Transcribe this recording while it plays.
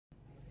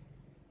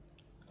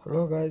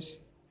hello guys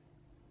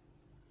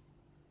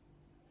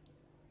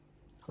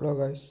hello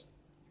guys.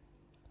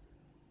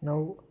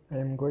 Now I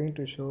am going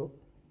to show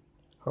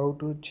how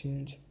to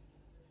change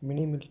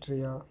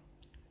militia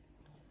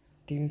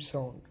theme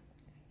sound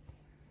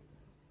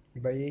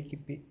by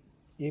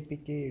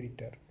APK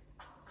editor.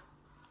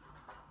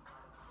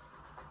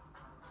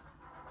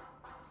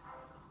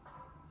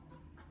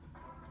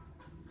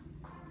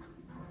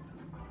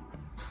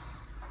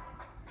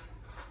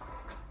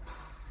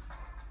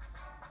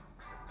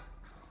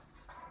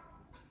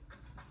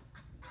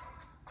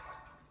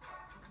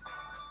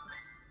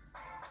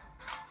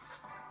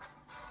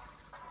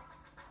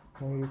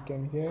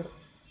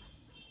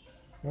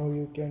 Now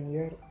you can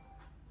hear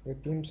the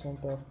theme sound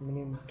of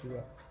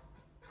militia.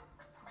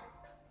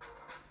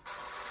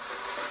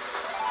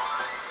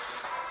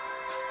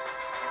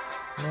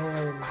 Now I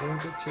am going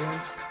to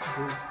change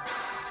the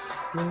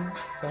theme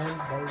sound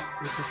by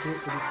APK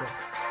editor.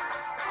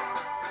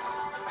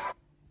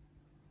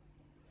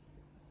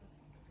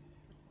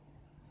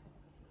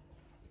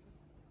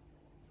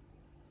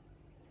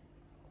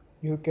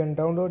 You can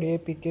download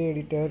APK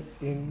editor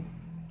in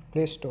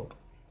Play Store.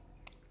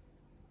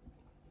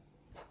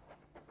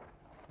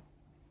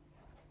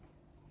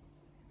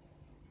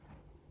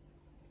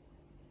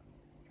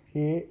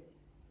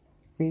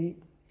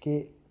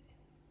 APK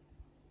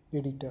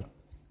editor.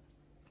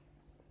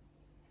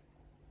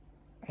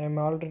 I am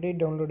already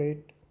downloaded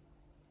it,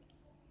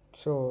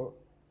 so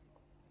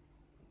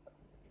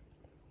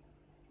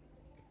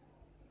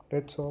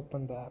let's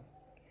open the app.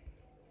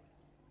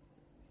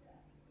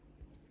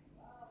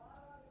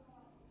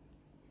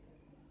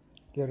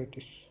 Here it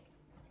is.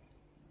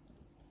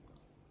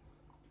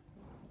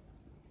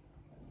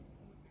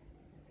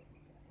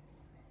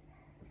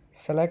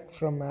 Select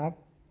from app,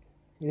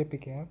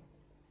 APK app.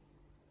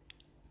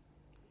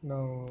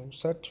 Now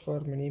search for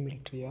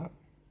militia.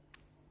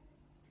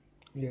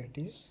 Here it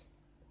is.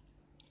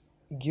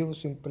 Give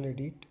simple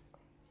edit.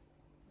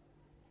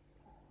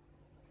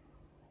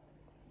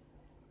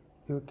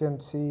 You can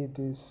see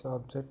this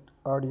object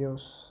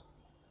audios.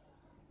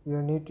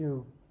 You need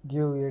to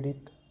give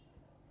edit.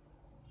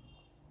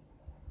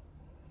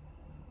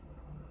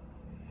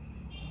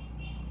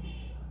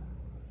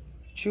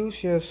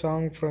 Choose a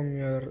song from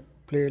your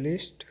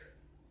playlist.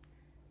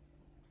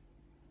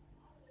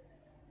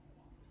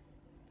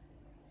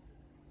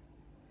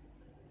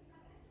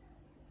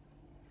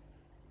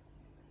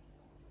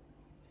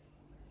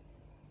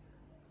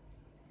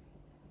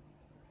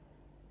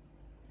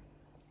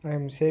 I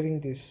am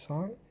saving this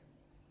song.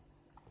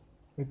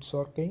 It's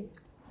working.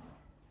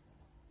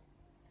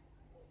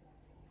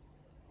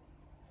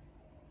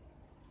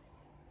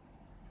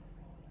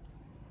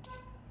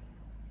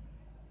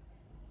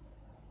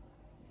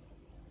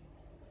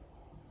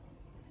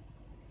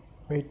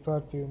 Wait for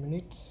a few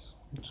minutes.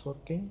 It's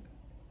working.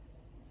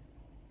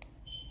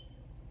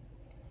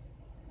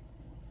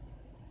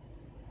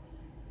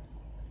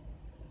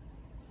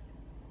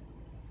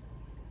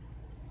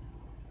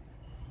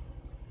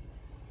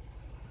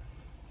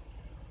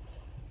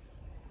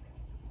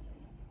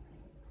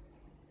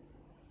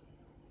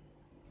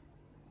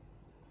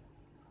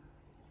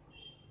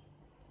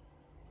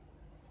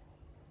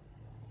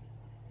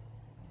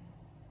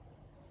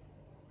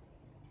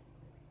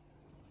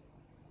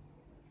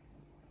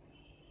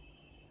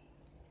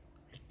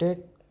 It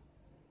take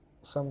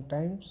some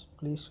times.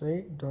 Please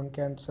wait. Don't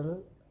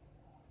cancel.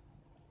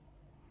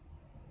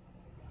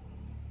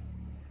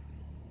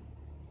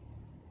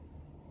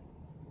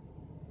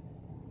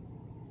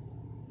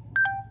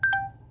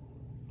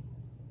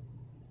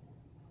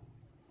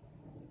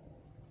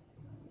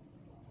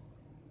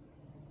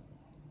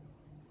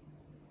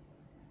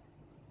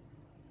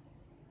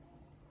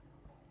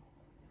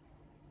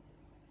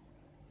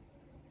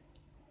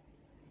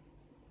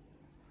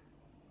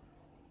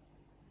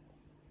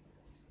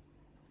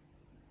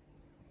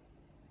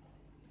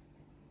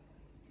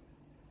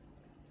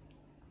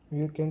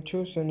 You can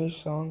choose any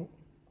song.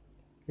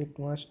 It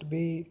must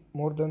be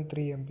more than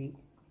 3 MB.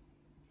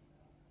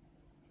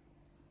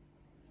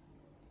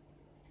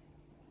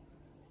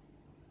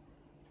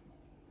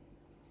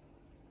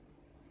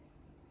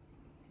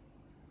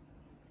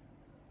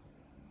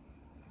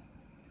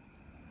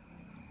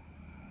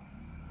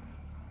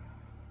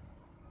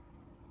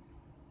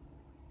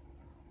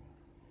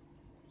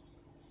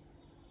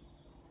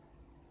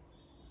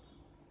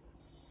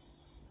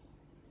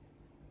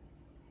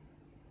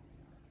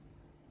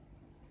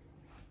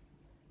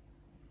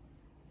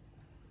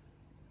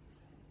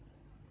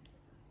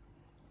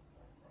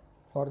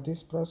 For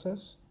this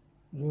process,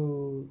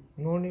 you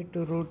no need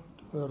to root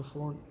your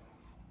phone.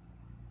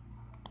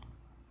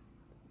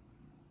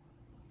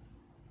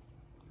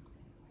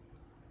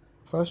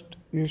 First,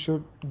 you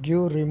should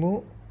give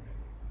remove.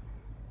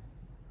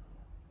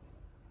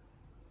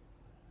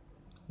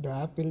 The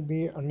app will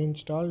be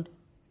uninstalled.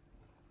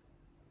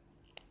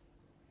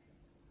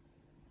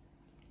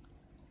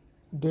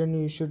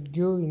 Then you should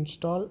give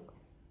install.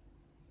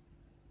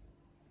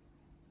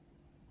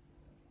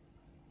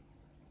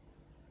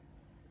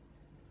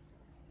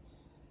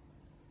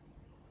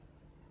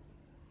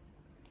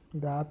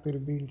 the app will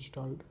be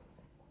installed.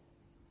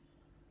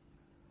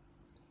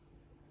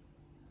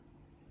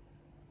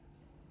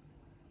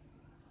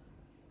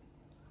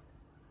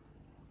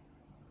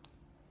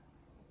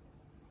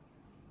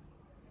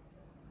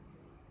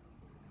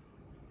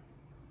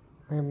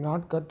 I have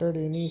not cutted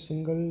any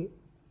single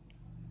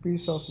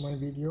piece of my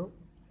video.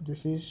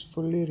 This is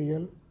fully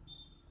real.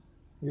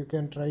 You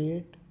can try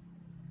it.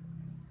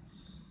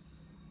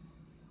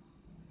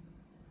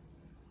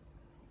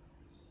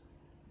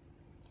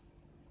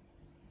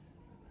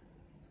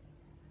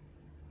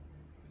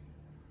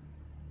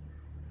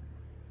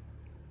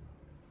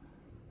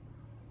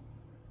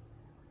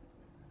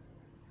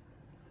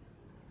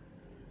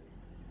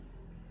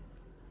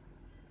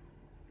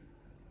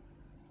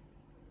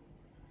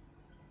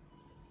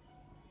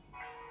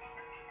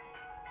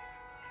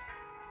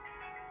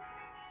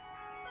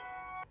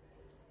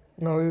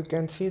 Now you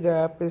can see the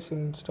app is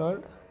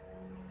installed.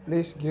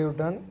 Please give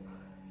done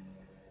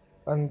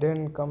and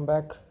then come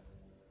back.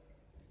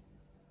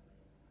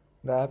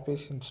 The app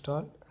is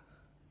installed.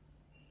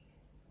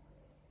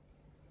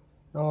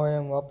 Now I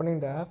am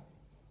opening the app.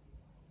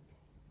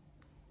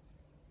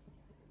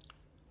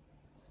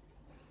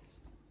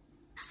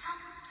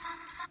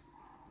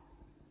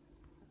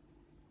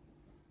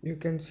 You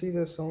can see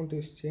the sound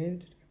is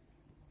changed.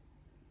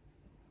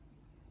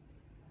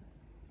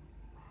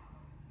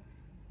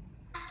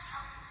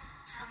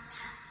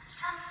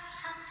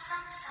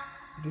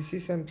 This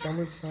is a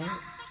Tamil song.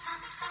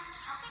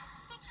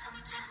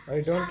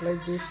 I don't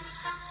like this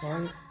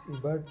song,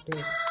 but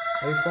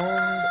I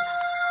found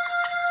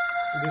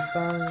this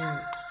song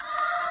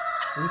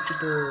easy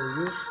to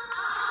use,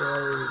 so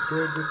I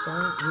gave this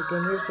song. You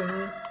can use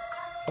any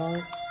song.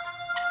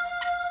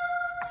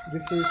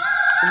 This is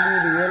fully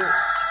real.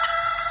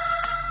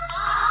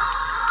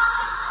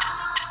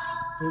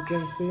 You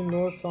can see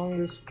no song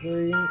is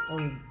playing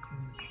on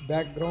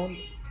background.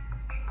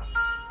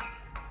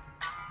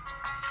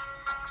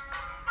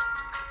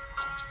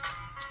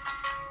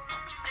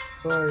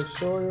 So I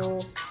show you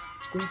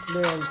quick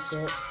play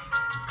also.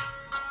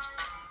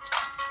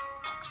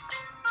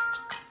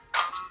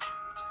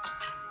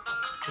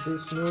 It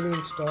is newly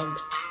installed.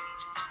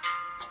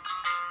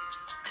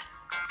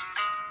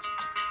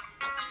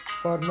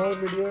 For more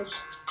videos,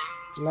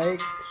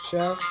 like,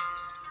 share,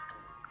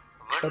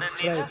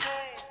 subscribe.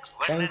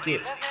 Thank you.